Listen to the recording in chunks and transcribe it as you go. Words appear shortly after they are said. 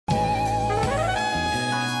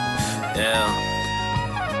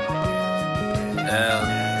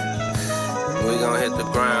hit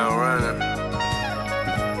the ground running.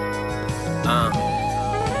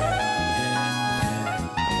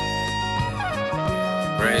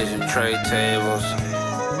 Raise your tray tables.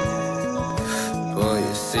 Pull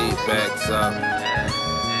your seat backs up.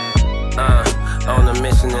 On a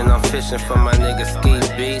mission and I'm fishing for my nigga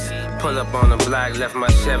Ski Beast. Pull up on the block, left my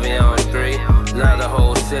Chevy on 3. Love the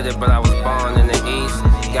whole city, but I was born in the East.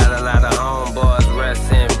 Got a lot of homeboys,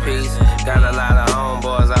 rest in peace. Got a lot of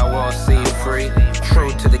homeboys I won't see free.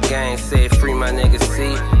 True to the game, say free my nigga C,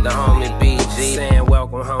 the homie BG. Saying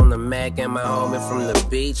welcome home to Mac and my homie from the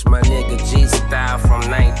beach. My nigga G style from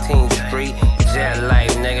 19th Street. Jet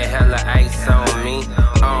life, nigga, hella ice on me.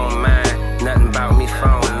 On mine, nothing about me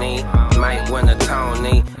phony. Might win a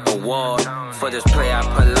Tony Award for this play I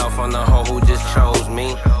pull off on the hoe who just chose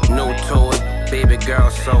me. New to it, baby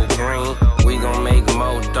girl so green. We gon' make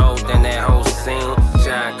more dope than that whole scene.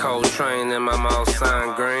 John Coltrane and my mouth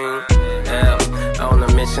sign green. Yeah, on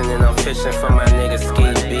a mission and I'm fishing for my nigga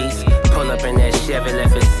Ski Beast. Pull up in that Chevy,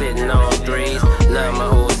 left it sitting on 3s. Love my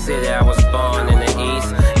whole city, I was born in the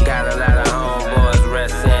East. Got a lot of homeboys,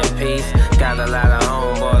 rest in peace. Got a lot of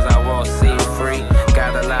homeboys I won't see free.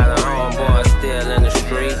 Got a lot of homeboys still in the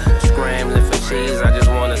street. Scrambling for cheese, I just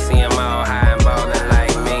wanna see them all high and ballin'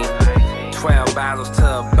 like me. 12 bottles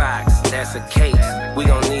to a box, that's a case. We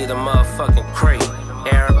gon' need a motherfucking crate.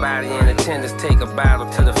 Everybody in attendance take a bottle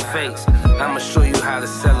to the face. I'ma show you how to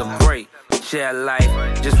celebrate. Share life,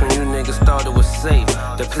 just when you niggas thought it was safe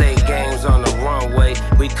to play games on the runway.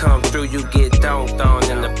 We come through, you get dunked on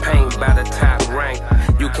in the paint by the top rank.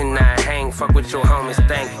 You cannot hang, fuck with your homies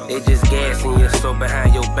think. They just gassing you, so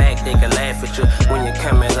behind your back they can laugh at you. When you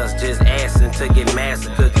come at us just asking to get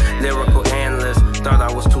massacred. Lyrical analysts thought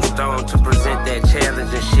I was too stoned to present that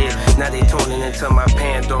challenge and shit. Now they tuning into my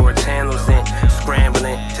Pandora channels and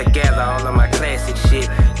scrambling together all of my classic shit.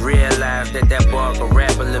 Realize that boy can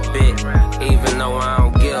rap a little bit, even though I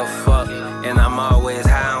don't give a fuck. And I'm always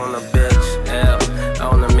high on a bitch, yeah.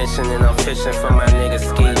 On a mission and I'm fishing for my nigga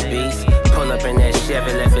Ski Beast. Pull up in that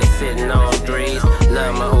Chevy, left it sitting on 3s.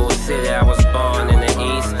 Love my whole city, I was born in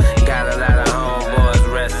the East. Got a lot of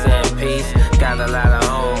homeboys, rest in peace. Got a lot of